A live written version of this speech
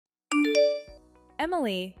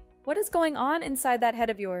Emily, what is going on inside that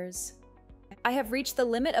head of yours? I have reached the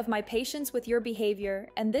limit of my patience with your behavior,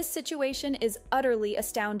 and this situation is utterly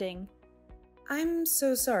astounding. I'm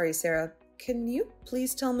so sorry, Sarah. Can you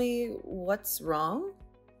please tell me what's wrong?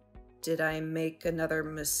 Did I make another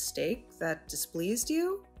mistake that displeased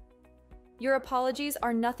you? Your apologies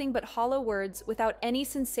are nothing but hollow words without any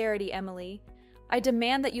sincerity, Emily. I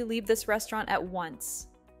demand that you leave this restaurant at once.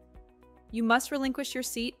 You must relinquish your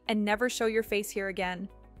seat and never show your face here again.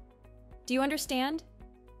 Do you understand?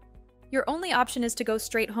 Your only option is to go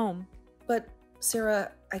straight home. But,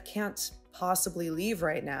 Sarah, I can't possibly leave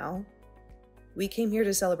right now. We came here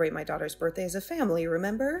to celebrate my daughter's birthday as a family,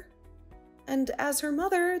 remember? And as her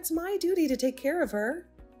mother, it's my duty to take care of her.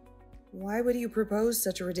 Why would you propose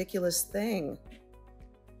such a ridiculous thing?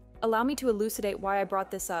 Allow me to elucidate why I brought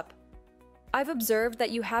this up. I've observed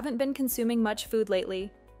that you haven't been consuming much food lately.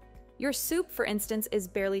 Your soup, for instance, is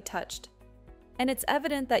barely touched. And it's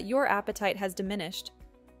evident that your appetite has diminished.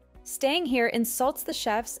 Staying here insults the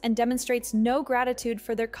chefs and demonstrates no gratitude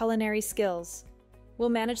for their culinary skills. We'll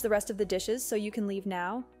manage the rest of the dishes so you can leave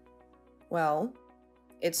now. Well,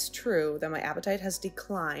 it's true that my appetite has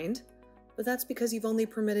declined, but that's because you've only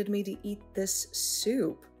permitted me to eat this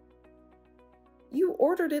soup. You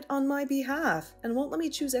ordered it on my behalf and won't let me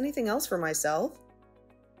choose anything else for myself.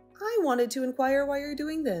 I wanted to inquire why you're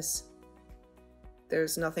doing this.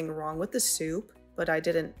 There's nothing wrong with the soup, but I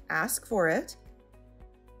didn't ask for it.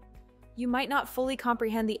 You might not fully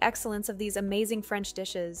comprehend the excellence of these amazing French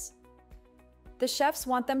dishes. The chefs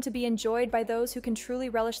want them to be enjoyed by those who can truly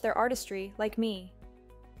relish their artistry, like me.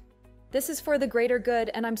 This is for the greater good,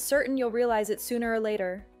 and I'm certain you'll realize it sooner or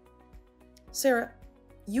later. Sarah,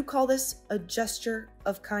 you call this a gesture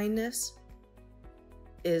of kindness?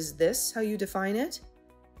 Is this how you define it?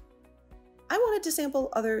 I wanted to sample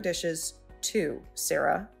other dishes too,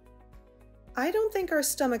 Sarah. I don't think our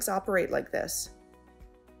stomachs operate like this.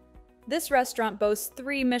 This restaurant boasts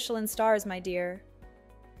 3 Michelin stars, my dear.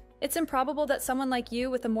 It's improbable that someone like you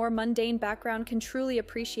with a more mundane background can truly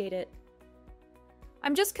appreciate it.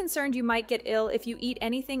 I'm just concerned you might get ill if you eat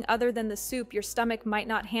anything other than the soup. Your stomach might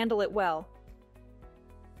not handle it well.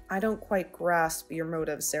 I don't quite grasp your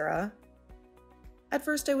motive, Sarah. At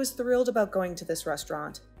first, I was thrilled about going to this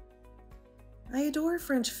restaurant. I adore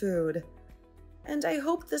French food, and I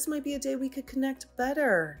hoped this might be a day we could connect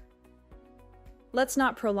better. Let's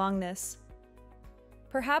not prolong this.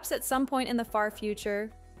 Perhaps at some point in the far future,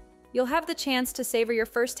 you'll have the chance to savor your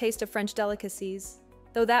first taste of French delicacies,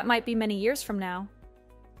 though that might be many years from now.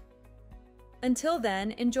 Until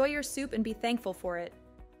then, enjoy your soup and be thankful for it.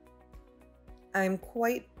 I'm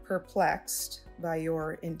quite perplexed by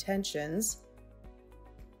your intentions.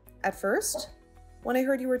 At first, when I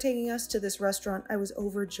heard you were taking us to this restaurant, I was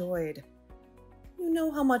overjoyed. You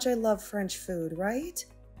know how much I love French food, right?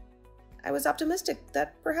 I was optimistic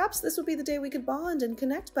that perhaps this would be the day we could bond and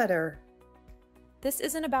connect better. This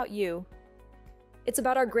isn't about you. It's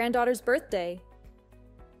about our granddaughter's birthday.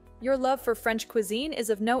 Your love for French cuisine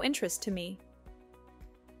is of no interest to me.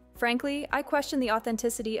 Frankly, I question the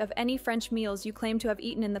authenticity of any French meals you claim to have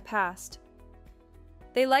eaten in the past.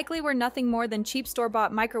 They likely were nothing more than cheap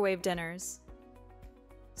store-bought microwave dinners.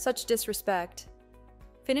 Such disrespect.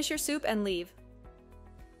 Finish your soup and leave.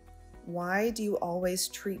 Why do you always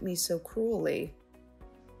treat me so cruelly?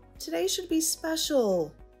 Today should be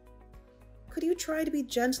special. Could you try to be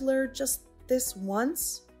gentler just this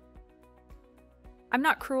once? I'm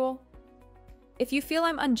not cruel. If you feel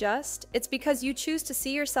I'm unjust, it's because you choose to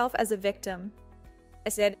see yourself as a victim. I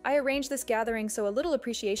said, I arranged this gathering so a little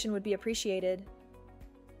appreciation would be appreciated.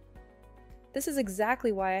 This is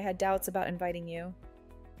exactly why I had doubts about inviting you.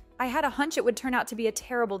 I had a hunch it would turn out to be a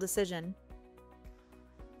terrible decision.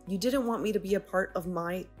 You didn't want me to be a part of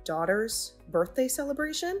my daughter's birthday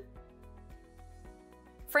celebration?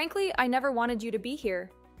 Frankly, I never wanted you to be here.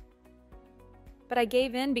 But I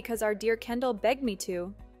gave in because our dear Kendall begged me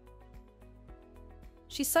to.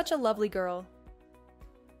 She's such a lovely girl.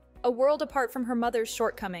 A world apart from her mother's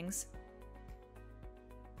shortcomings.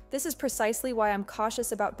 This is precisely why I'm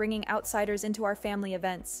cautious about bringing outsiders into our family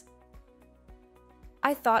events.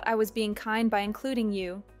 I thought I was being kind by including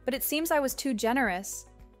you, but it seems I was too generous.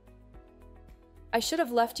 I should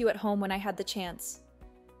have left you at home when I had the chance.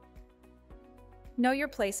 Know your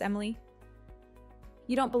place, Emily.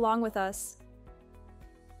 You don't belong with us.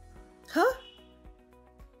 Huh?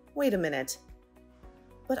 Wait a minute.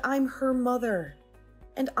 But I'm her mother,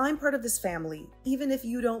 and I'm part of this family, even if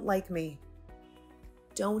you don't like me.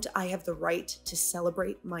 Don't I have the right to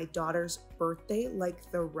celebrate my daughter's birthday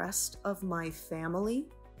like the rest of my family?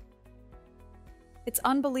 It's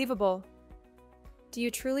unbelievable. Do you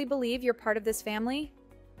truly believe you're part of this family?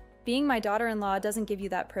 Being my daughter-in-law doesn't give you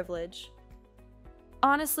that privilege.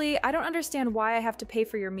 Honestly, I don't understand why I have to pay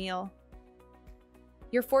for your meal.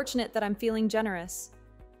 You're fortunate that I'm feeling generous.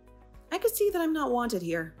 I could see that I'm not wanted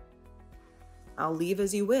here. I'll leave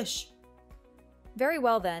as you wish. Very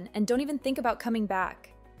well then, and don't even think about coming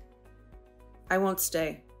back. I won't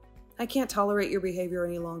stay. I can't tolerate your behavior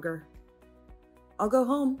any longer. I'll go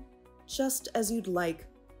home, just as you'd like.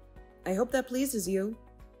 I hope that pleases you.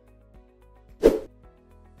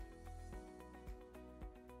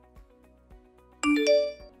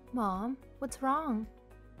 Mom, what's wrong?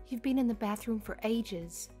 You've been in the bathroom for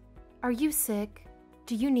ages. Are you sick?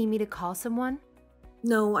 Do you need me to call someone?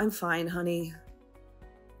 No, I'm fine, honey.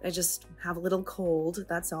 I just have a little cold,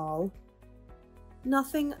 that's all.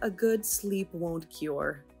 Nothing a good sleep won't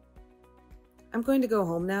cure. I'm going to go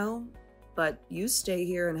home now, but you stay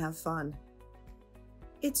here and have fun.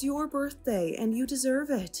 It's your birthday and you deserve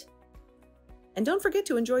it. And don't forget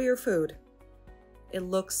to enjoy your food. It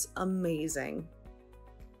looks amazing.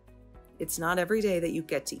 It's not every day that you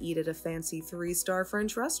get to eat at a fancy 3-star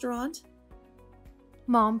French restaurant.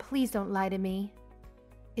 Mom, please don't lie to me.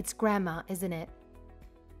 It's Grandma, isn't it?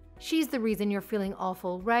 She's the reason you're feeling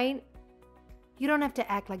awful, right? You don't have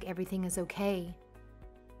to act like everything is okay.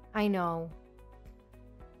 I know.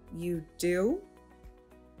 You do?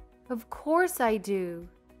 Of course I do.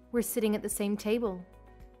 We're sitting at the same table.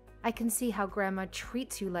 I can see how Grandma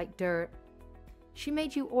treats you like dirt. She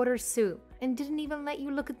made you order soup and didn't even let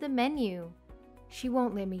you look at the menu. She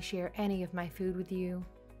won't let me share any of my food with you.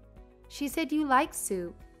 She said you like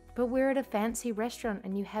soup, but we're at a fancy restaurant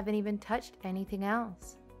and you haven't even touched anything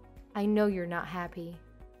else. I know you're not happy.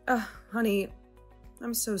 Honey,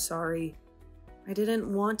 I'm so sorry. I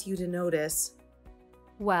didn't want you to notice.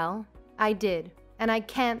 Well, I did, and I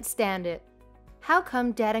can't stand it. How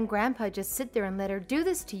come Dad and Grandpa just sit there and let her do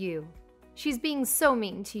this to you? She's being so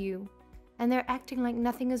mean to you, and they're acting like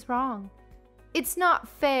nothing is wrong. It's not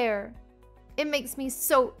fair. It makes me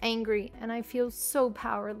so angry, and I feel so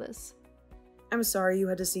powerless. I'm sorry you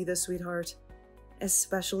had to see this, sweetheart.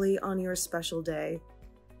 Especially on your special day.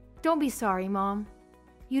 Don't be sorry, Mom.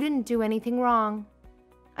 You didn't do anything wrong.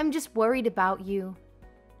 I'm just worried about you.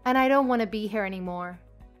 And I don't want to be here anymore.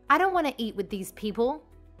 I don't want to eat with these people.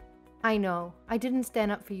 I know, I didn't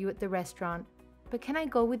stand up for you at the restaurant, but can I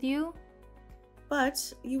go with you?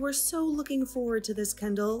 But you were so looking forward to this,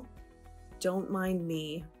 Kendall. Don't mind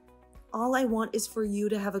me. All I want is for you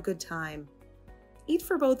to have a good time. Eat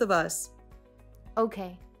for both of us.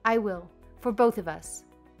 Okay, I will, for both of us.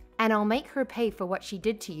 And I'll make her pay for what she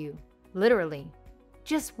did to you, literally.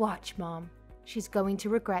 Just watch, Mom. She's going to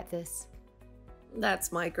regret this.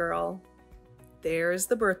 That's my girl. There's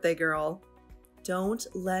the birthday girl. Don't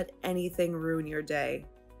let anything ruin your day.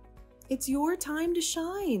 It's your time to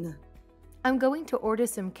shine. I'm going to order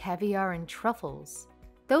some caviar and truffles.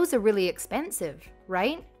 Those are really expensive,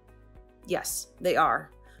 right? Yes, they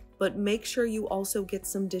are. But make sure you also get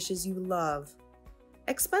some dishes you love.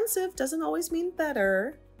 Expensive doesn't always mean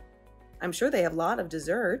better. I'm sure they have a lot of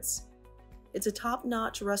desserts. It's a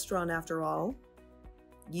top-notch restaurant after all.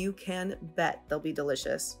 You can bet they'll be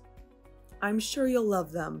delicious. I'm sure you'll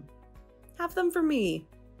love them. Have them for me.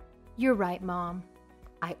 You're right, Mom.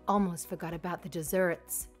 I almost forgot about the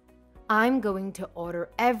desserts. I'm going to order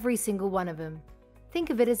every single one of them. Think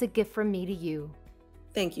of it as a gift from me to you.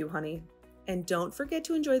 Thank you, honey. And don't forget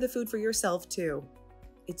to enjoy the food for yourself, too.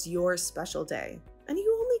 It's your special day, and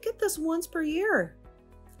you only get this once per year.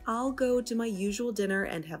 I'll go to my usual dinner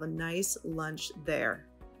and have a nice lunch there.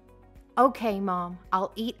 Okay, Mom,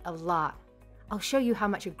 I'll eat a lot. I'll show you how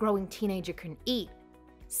much a growing teenager can eat.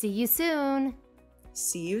 See you soon.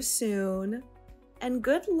 See you soon. And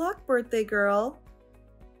good luck, birthday girl.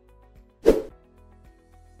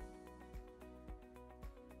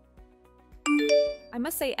 I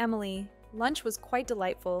must say, Emily, lunch was quite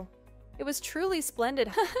delightful. It was truly splendid.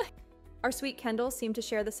 Our sweet Kendall seemed to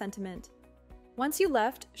share the sentiment. Once you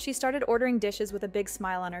left, she started ordering dishes with a big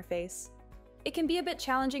smile on her face. It can be a bit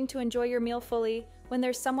challenging to enjoy your meal fully when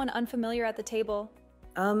there's someone unfamiliar at the table.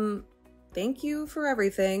 Thank you for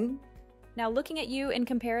everything. Now, looking at you in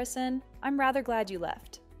comparison, I'm rather glad you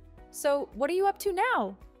left. So, what are you up to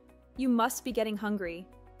now? You must be getting hungry.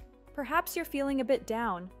 Perhaps you're feeling a bit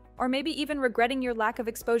down, or maybe even regretting your lack of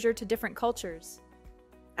exposure to different cultures.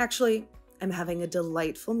 Actually, I'm having a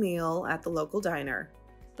delightful meal at the local diner.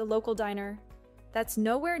 The local diner. That's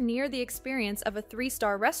nowhere near the experience of a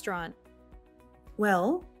 3-star restaurant.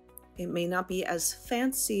 Well, it may not be as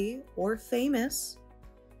fancy or famous,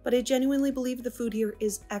 but I genuinely believe the food here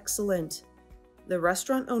is excellent. The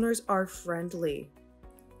restaurant owners are friendly.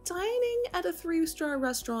 Dining at a 3-star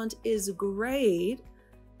restaurant is great,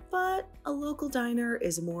 but a local diner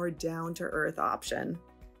is a more down-to-earth option.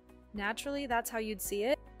 Naturally, that's how you'd see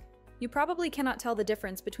it. You probably cannot tell the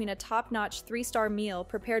difference between a top-notch 3-star meal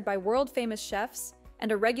prepared by world-famous chefs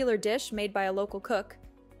and a regular dish made by a local cook.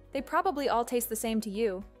 They probably all taste the same to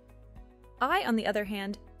you. I, on the other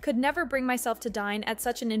hand, could never bring myself to dine at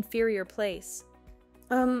such an inferior place.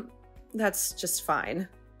 That's just fine.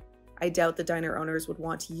 I doubt the diner owners would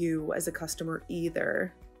want you as a customer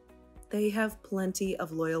either. They have plenty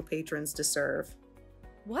of loyal patrons to serve.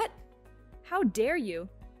 What? How dare you?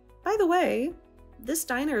 By the way, this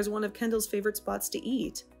diner is one of Kendall's favorite spots to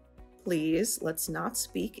eat. Please, let's not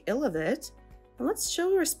speak ill of it, and let's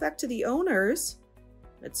show respect to the owners.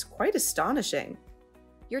 It's quite astonishing.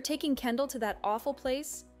 You're taking Kendall to that awful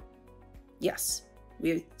place? Yes,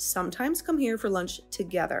 we sometimes come here for lunch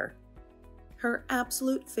together. Her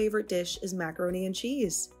absolute favorite dish is macaroni and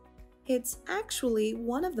cheese. It's actually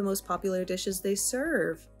one of the most popular dishes they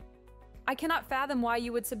serve. I cannot fathom why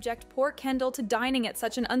you would subject poor Kendall to dining at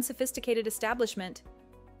such an unsophisticated establishment.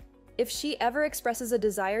 If she ever expresses a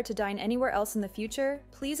desire to dine anywhere else in the future,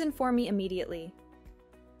 please inform me immediately.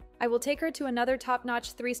 I will take her to another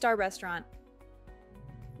top-notch 3-star restaurant.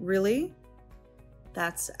 Really?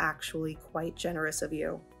 That's actually quite generous of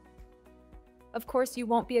you. Of course you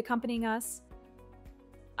won't be accompanying us.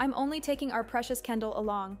 I'm only taking our precious Kendall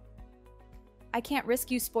along. I can't risk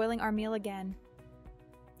you spoiling our meal again.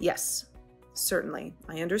 Yes, certainly.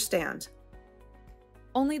 I understand.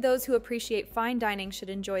 Only those who appreciate fine dining should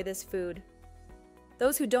enjoy this food.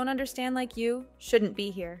 Those who don't understand like you shouldn't be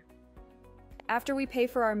here. After we pay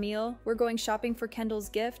for our meal, we're going shopping for Kendall's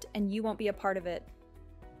gift, and you won't be a part of it.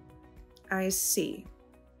 I see.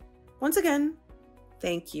 Once again,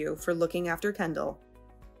 thank you for looking after Kendall.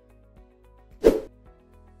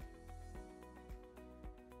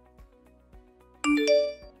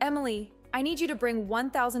 Emily, I need you to bring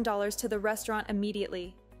 $1,000 to the restaurant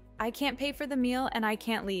immediately. I can't pay for the meal and I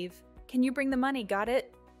can't leave. Can you bring the money, got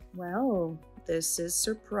it? Well, this is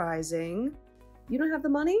surprising. You don't have the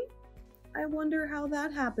money? I wonder how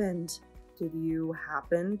that happened. Did you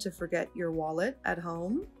happen to forget your wallet at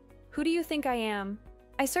home? Who do you think I am?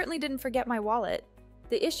 I certainly didn't forget my wallet.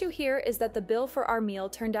 The issue here is that the bill for our meal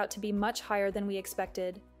turned out to be much higher than we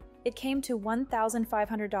expected. It came to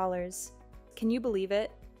 $1,500. Can you believe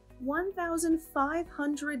it?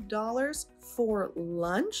 $1,500 for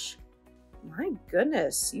lunch? My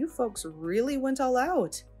goodness, you folks really went all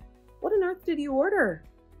out. What on earth did you order?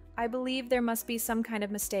 I believe there must be some kind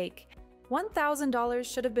of mistake. $1,000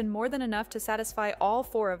 should have been more than enough to satisfy all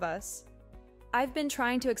 4 of us. I've been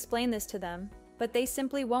trying to explain this to them, but they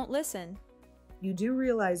simply won't listen. You do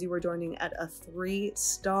realize you were dining at a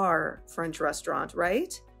 3-star French restaurant,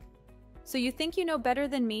 right? So you think you know better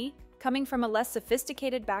than me, coming from a less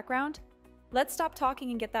sophisticated background? Let's stop talking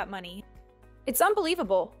and get that money. It's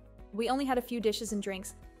unbelievable. We only had a few dishes and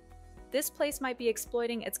drinks. This place might be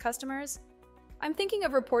exploiting its customers. I'm thinking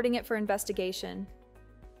of reporting it for investigation.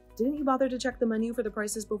 Didn't you bother to check the menu for the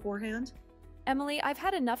prices beforehand? Emily, I've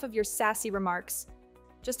had enough of your sassy remarks.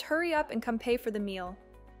 Just hurry up and come pay for the meal.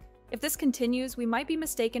 If this continues, we might be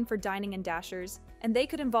mistaken for dining in Dashers, and they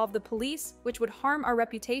could involve the police, which would harm our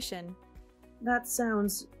reputation. That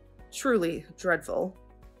sounds truly dreadful.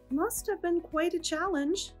 Must have been quite a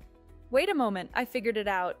challenge. Wait a moment, I figured it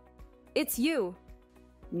out. It's you.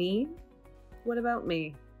 Me? What about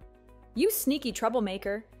me? You sneaky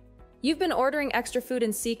troublemaker. You've been ordering extra food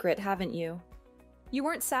in secret, haven't you? You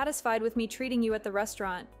weren't satisfied with me treating you at the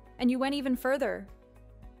restaurant, and you went even further.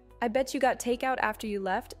 I bet you got takeout after you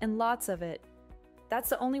left, and lots of it. That's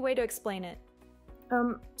the only way to explain it.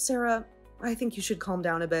 Sarah, I think you should calm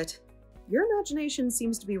down a bit. Your imagination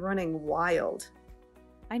seems to be running wild.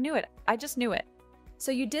 I knew it. I just knew it.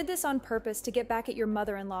 So you did this on purpose to get back at your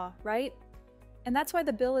mother-in-law, right? And that's why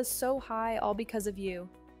the bill is so high, all because of you.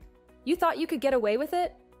 You thought you could get away with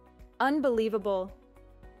it? Unbelievable.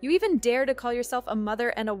 You even dare to call yourself a mother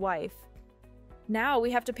and a wife. Now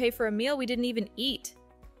we have to pay for a meal we didn't even eat.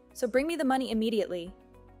 So bring me the money immediately.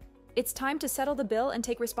 It's time to settle the bill and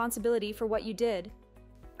take responsibility for what you did.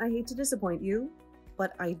 I hate to disappoint you,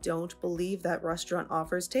 but I don't believe that restaurant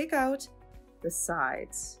offers takeout.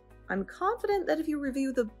 Besides, I'm confident that if you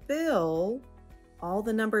review the bill, all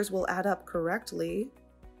the numbers will add up correctly.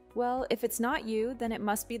 Well, if it's not you, then it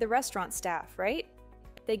must be the restaurant staff, right?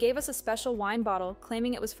 They gave us a special wine bottle,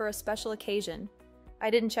 claiming it was for a special occasion. I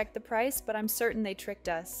didn't check the price, but I'm certain they tricked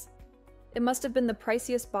us. It must have been the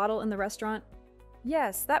priciest bottle in the restaurant.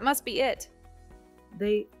 Yes, that must be it.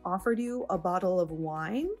 They offered you a bottle of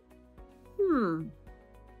wine?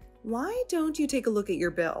 Why don't you take a look at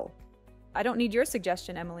your bill? I don't need your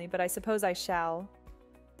suggestion, Emily, but I suppose I shall.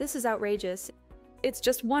 This is outrageous. It's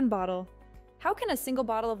just one bottle. How can a single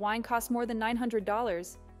bottle of wine cost more than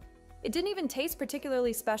 $900? It didn't even taste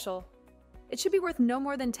particularly special. It should be worth no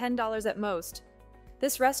more than $10 at most.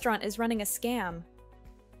 This restaurant is running a scam.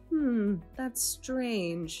 That's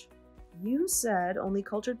strange. You said only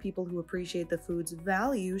cultured people who appreciate the food's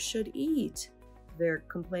value should eat. Their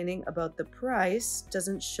complaining about the price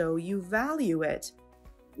doesn't show you value it.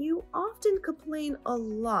 You often complain a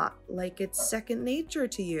lot, like it's second nature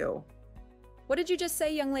to you. What did you just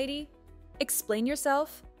say, young lady? Explain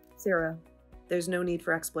yourself? Sarah, there's no need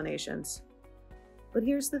for explanations. But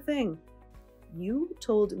here's the thing. You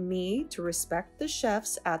told me to respect the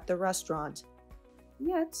chefs at the restaurant.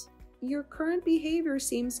 Yet, your current behavior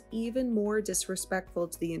seems even more disrespectful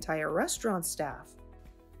to the entire restaurant staff.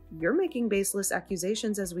 You're making baseless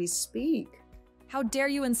accusations as we speak. How dare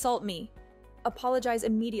you insult me? Apologize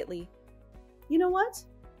immediately. You know what?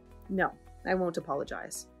 No, I won't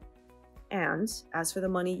apologize. And as for the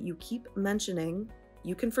money you keep mentioning,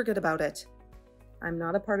 you can forget about it. I'm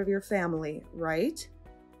not a part of your family, right?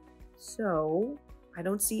 So, I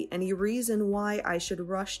don't see any reason why I should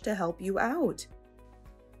rush to help you out.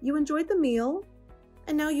 You enjoyed the meal,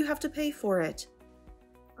 and now you have to pay for it.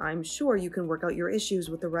 I'm sure you can work out your issues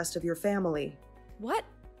with the rest of your family. What?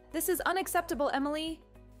 This is unacceptable, Emily.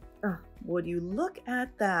 Would you look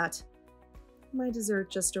at that? My dessert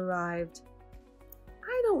just arrived.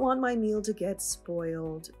 I don't want my meal to get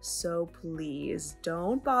spoiled, so please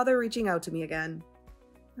don't bother reaching out to me again.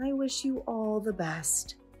 I wish you all the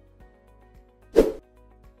best.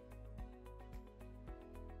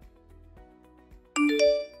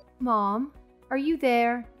 Mom, are you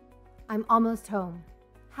there? I'm almost home.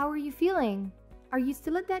 How are you feeling? Are you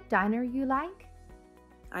still at that diner you like?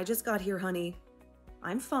 I just got here, honey.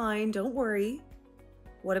 I'm fine, don't worry.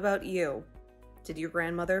 What about you? Did your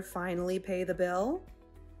grandmother finally pay the bill?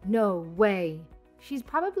 No way. She's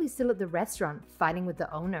probably still at the restaurant fighting with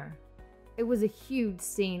the owner. It was a huge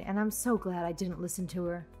scene, and I'm so glad I didn't listen to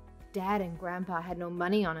her. Dad and Grandpa had no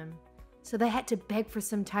money on him, so they had to beg for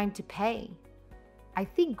some time to pay. I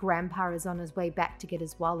think Grandpa is on his way back to get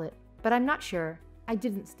his wallet, but I'm not sure. I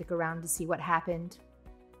didn't stick around to see what happened.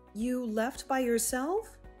 You left by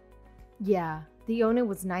yourself? Yeah, the owner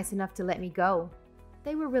was nice enough to let me go.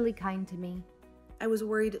 They were really kind to me. I was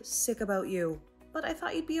worried sick about you, but I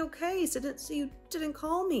thought you'd be okay, so you didn't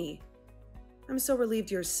call me. I'm so relieved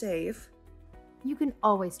you're safe. You can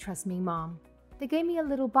always trust me, Mom. They gave me a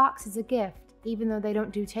little box as a gift, even though they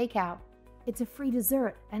don't do takeout. It's a free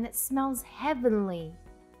dessert, and it smells heavenly.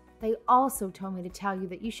 They also told me to tell you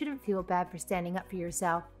that you shouldn't feel bad for standing up for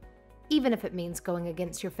yourself, even if it means going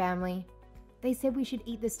against your family. They said we should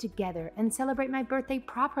eat this together and celebrate my birthday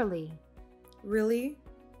properly. Really?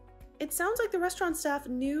 It sounds like the restaurant staff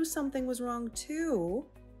knew something was wrong too.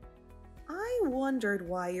 I wondered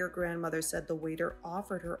why your grandmother said the waiter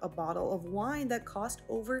offered her a bottle of wine that cost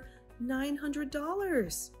over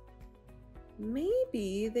 $900.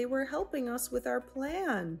 Maybe they were helping us with our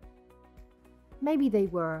plan. Maybe they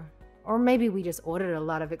were, or maybe we just ordered a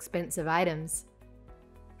lot of expensive items.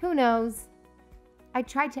 Who knows? I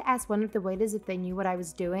tried to ask one of the waiters if they knew what I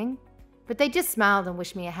was doing, but they just smiled and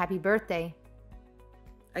wished me a happy birthday.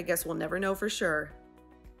 I guess we'll never know for sure.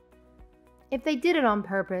 If they did it on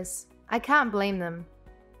purpose, I can't blame them.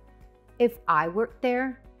 If I worked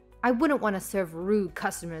there, I wouldn't want to serve rude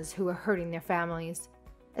customers who are hurting their families,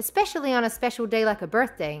 especially on a special day like a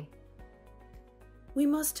birthday. We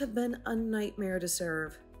must have been a nightmare to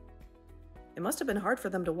serve. It must have been hard for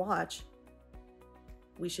them to watch.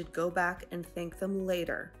 We should go back and thank them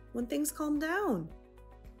later, when things calm down.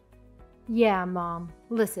 Yeah, Mom,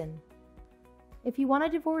 listen. If you want to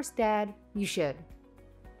divorce Dad, you should.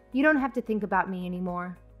 You don't have to think about me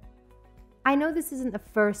anymore. I know this isn't the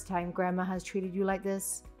first time Grandma has treated you like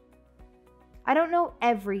this. I don't know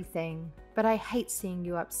everything, but I hate seeing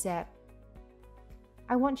you upset.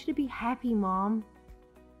 I want you to be happy, Mom.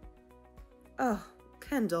 Oh,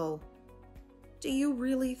 Kendall. Do you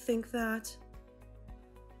really think that?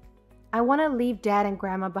 I want to leave Dad and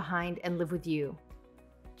Grandma behind and live with you.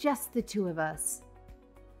 Just the two of us.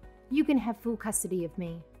 You can have full custody of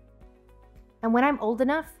me. And when I'm old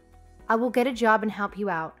enough, I will get a job and help you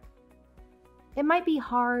out. It might be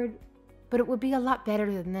hard, but it would be a lot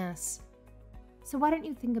better than this. So why don't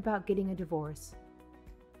you think about getting a divorce?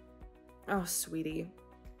 Oh, sweetie.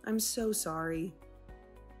 I'm so sorry.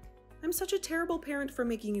 I'm such a terrible parent for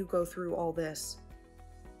making you go through all this.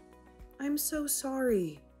 I'm so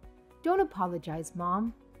sorry. Don't apologize,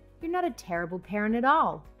 Mom. You're not a terrible parent at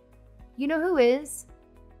all. You know who is?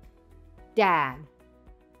 Dad.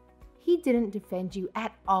 He didn't defend you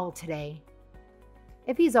at all today.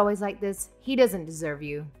 If he's always like this, he doesn't deserve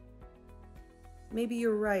you. Maybe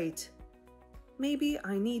you're right. Maybe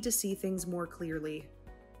I need to see things more clearly.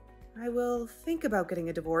 I will think about getting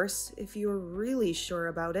a divorce if you're really sure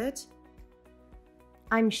about it.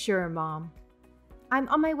 I'm sure, Mom. I'm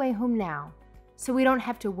on my way home now, so we don't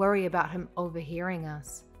have to worry about him overhearing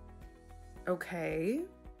us. Okay.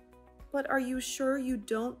 But are you sure you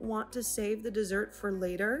don't want to save the dessert for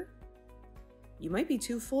later? You might be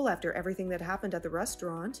too full after everything that happened at the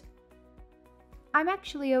restaurant. I'm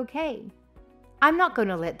actually okay. I'm not going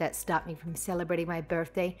to let that stop me from celebrating my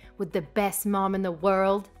birthday with the best mom in the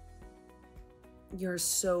world. You're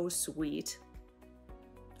so sweet.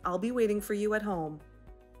 I'll be waiting for you at home.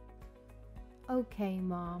 Okay,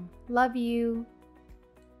 Mom. Love you.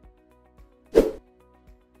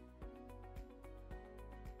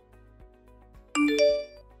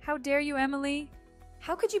 How dare you, Emily?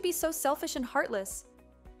 How could you be so selfish and heartless?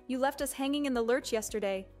 You left us hanging in the lurch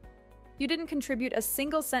yesterday. You didn't contribute a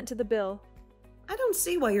single cent to the bill. I don't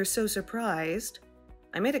see why you're so surprised.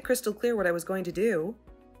 I made it crystal clear what I was going to do.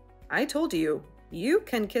 I told you, you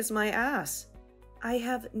can kiss my ass. I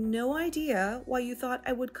have no idea why you thought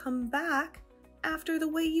I would come back after the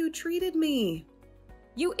way you treated me.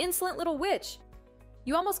 You insolent little witch!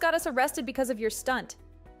 You almost got us arrested because of your stunt.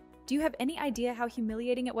 Do you have any idea how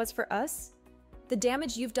humiliating it was for us? The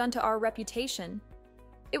damage you've done to our reputation.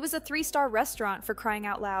 It was a 3-star restaurant, for crying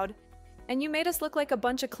out loud, and you made us look like a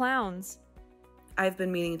bunch of clowns. I've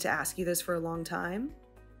been meaning to ask you this for a long time,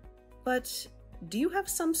 but do you have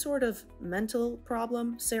some sort of mental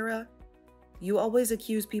problem, Sarah? You always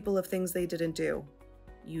accuse people of things they didn't do.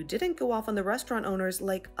 You didn't go off on the restaurant owners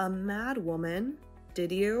like a mad woman,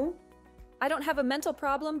 did you? I don't have a mental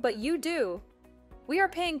problem, but you do. We are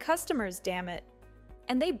paying customers, damn it.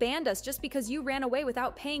 And they banned us just because you ran away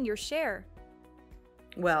without paying your share.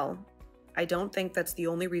 Well, I don't think that's the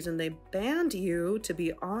only reason they banned you, to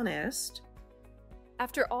be honest.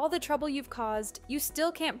 After all the trouble you've caused, you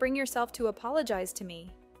still can't bring yourself to apologize to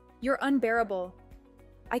me. You're unbearable.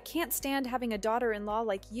 I can't stand having a daughter-in-law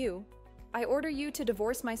like you. I order you to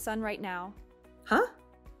divorce my son right now. Huh?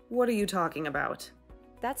 What are you talking about?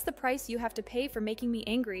 That's the price you have to pay for making me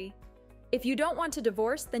angry. If you don't want to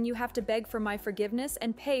divorce, then you have to beg for my forgiveness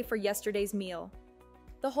and pay for yesterday's meal.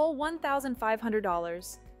 The whole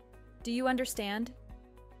 $1,500. Do you understand?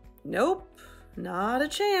 Nope, not a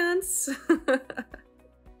chance.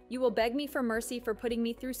 You will beg me for mercy for putting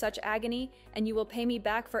me through such agony, and you will pay me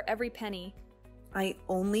back for every penny. I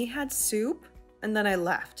only had soup, and then I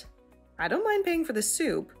left. I don't mind paying for the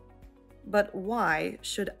soup, but why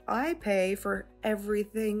should I pay for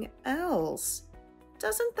everything else?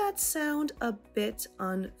 Doesn't that sound a bit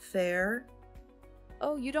unfair?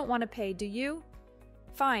 Oh, you don't want to pay, do you?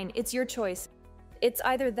 Fine, it's your choice. It's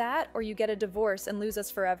either that or you get a divorce and lose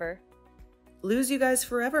us forever. Lose you guys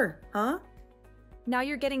forever, huh? Now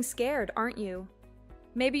you're getting scared, aren't you?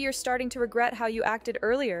 Maybe you're starting to regret how you acted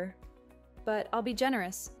earlier. But I'll be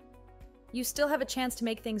generous. You still have a chance to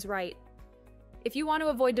make things right. If you want to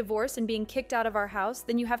avoid divorce and being kicked out of our house,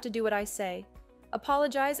 then you have to do what I say.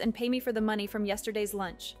 Apologize and pay me for the money from yesterday's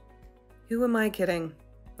lunch. Who am I kidding?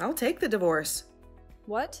 I'll take the divorce.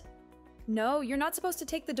 What? No, you're not supposed to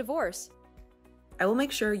take the divorce. I will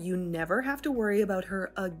make sure you never have to worry about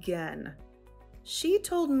her again. She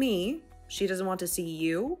told me she doesn't want to see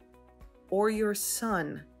you or your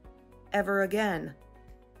son ever again.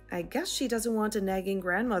 I guess she doesn't want a nagging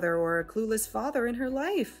grandmother or a clueless father in her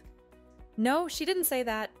life. No, she didn't say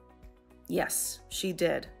that. Yes, she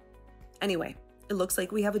did. Anyway, it looks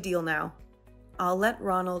like we have a deal now. I'll let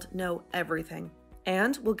Ronald know everything,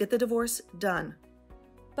 and we'll get the divorce done.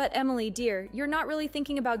 But Emily, dear, you're not really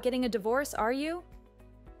thinking about getting a divorce, are you?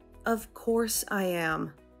 Of course I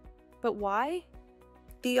am. But why?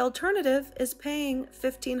 The alternative is paying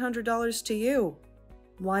 $1,500 to you.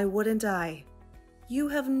 Why wouldn't I? You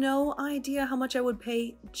have no idea how much I would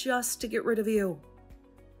pay just to get rid of you.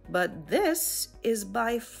 But this is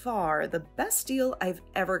by far the best deal I've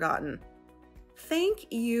ever gotten. Thank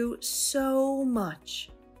you so much.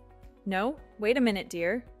 No, wait a minute,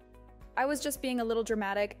 dear. I was just being a little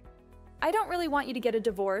dramatic. I don't really want you to get a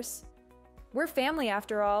divorce. We're family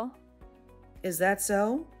after all. Is that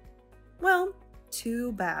so? Well,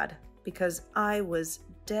 too bad, because I was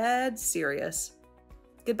dead serious.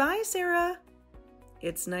 Goodbye, Sarah.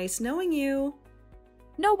 It's nice knowing you.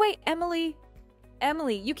 No, wait, Emily.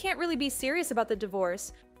 Emily, you can't really be serious about the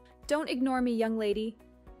divorce. Don't ignore me, young lady.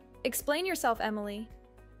 Explain yourself, Emily.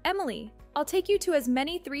 Emily, I'll take you to as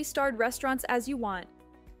many 3-starred restaurants as you want.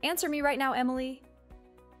 Answer me right now, Emily.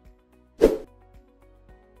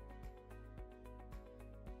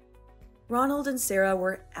 Ronald and Sarah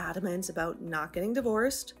were adamant about not getting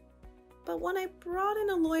divorced, but when I brought in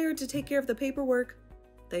a lawyer to take care of the paperwork,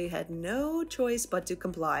 they had no choice but to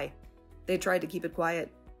comply. They tried to keep it quiet,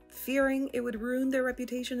 fearing it would ruin their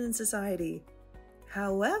reputation in society.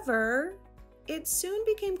 However, it soon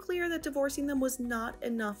became clear that divorcing them was not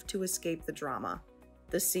enough to escape the drama.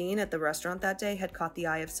 The scene at the restaurant that day had caught the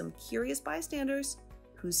eye of some curious bystanders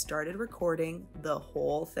who started recording the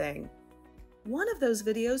whole thing. One of those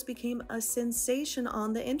videos became a sensation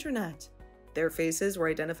on the internet. Their faces were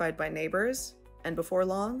identified by neighbors, and before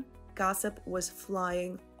long, gossip was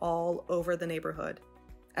flying all over the neighborhood.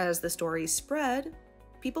 As the story spread,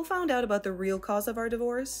 people found out about the real cause of our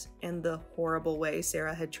divorce and the horrible way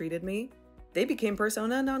Sarah had treated me. They became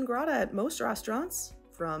persona non grata at most restaurants,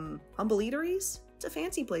 from humble eateries to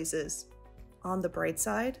fancy places. On the bright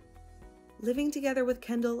side, living together with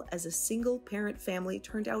Kendall as a single-parent family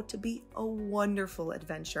turned out to be a wonderful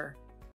adventure.